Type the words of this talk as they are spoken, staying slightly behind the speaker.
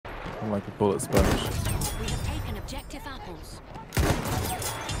I'm like a bullet sponge. We have taken objective apples.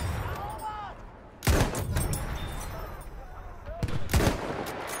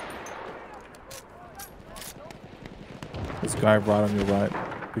 This guy right on your right.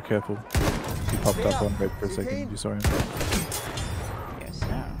 Be careful. He popped up on red for a second. You saw him. Yes,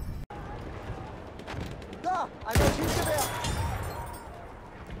 sir. Da! Ein Maschinengewehr!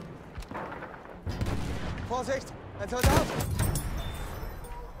 Vorsicht! Ein Soldat!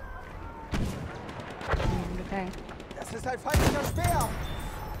 Okay. Das ist ein feindlicher Speer!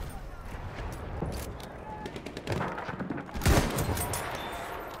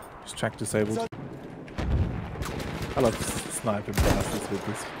 His track disabled. I love sniping bastards with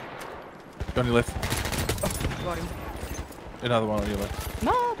this. On your left. Oh, got him. Another one on your left.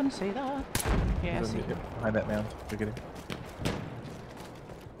 No, I didn't see that. Yeah, I see. Behind that mound. Look at him.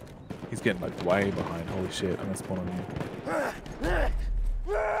 He's getting like way behind. Holy shit, I'm gonna spawn on you.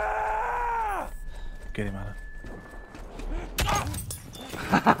 Get him, Anna.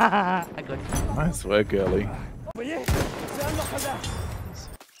 I got him. Nice work, girlie.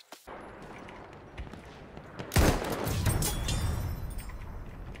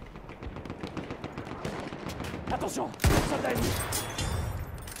 Attention! Soldat ennemi!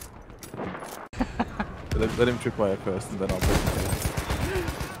 Let him trip wire first and then I'll put him down.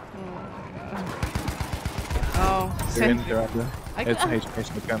 Oh, They're in, they're out there. I It's an H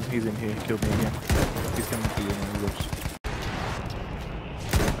gun. He's in here. He killed me again. He's coming for you now. He watch.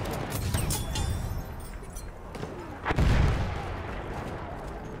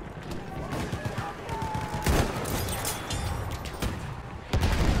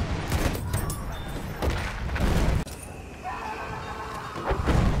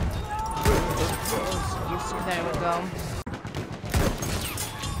 There we go.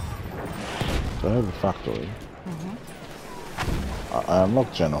 So I have a factory. I'm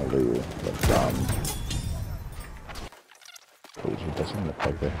not generally like it doesn't look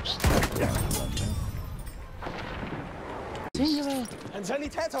like they're stuck around. Singular. Ein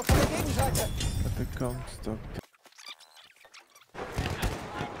Sanitäter von der Gegenseite! But the gun stuck.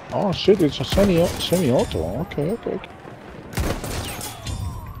 Oh shit, it's a semi-auto. Okay.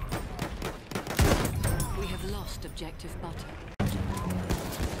 We have lost objective butter.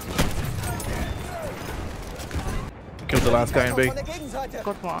 Killed the last guy in B. Von der Gegenseite!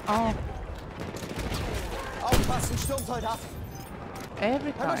 Got one. Oh, Aufpassen, Sturmsoldat!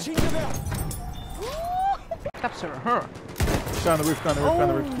 every Ein time. Maschinengewehr! Capture her. Down the roof, down the roof,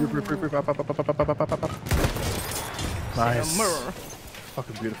 up. Nice. Mirror.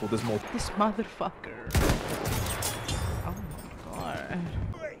 Fucking beautiful. There's more. This motherfucker. Oh my god.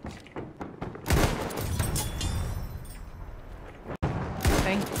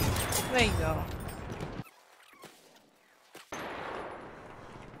 Thank you. There you go.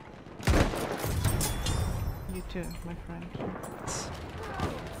 You too, my friend.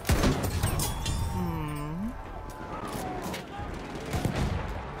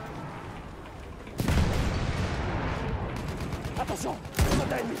 Attention!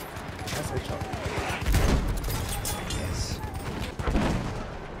 Soldat ennemi! That's a headshot. Yes.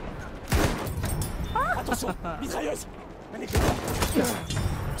 Attention! Mitrailleuse! Ein Éclair!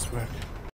 Nice work.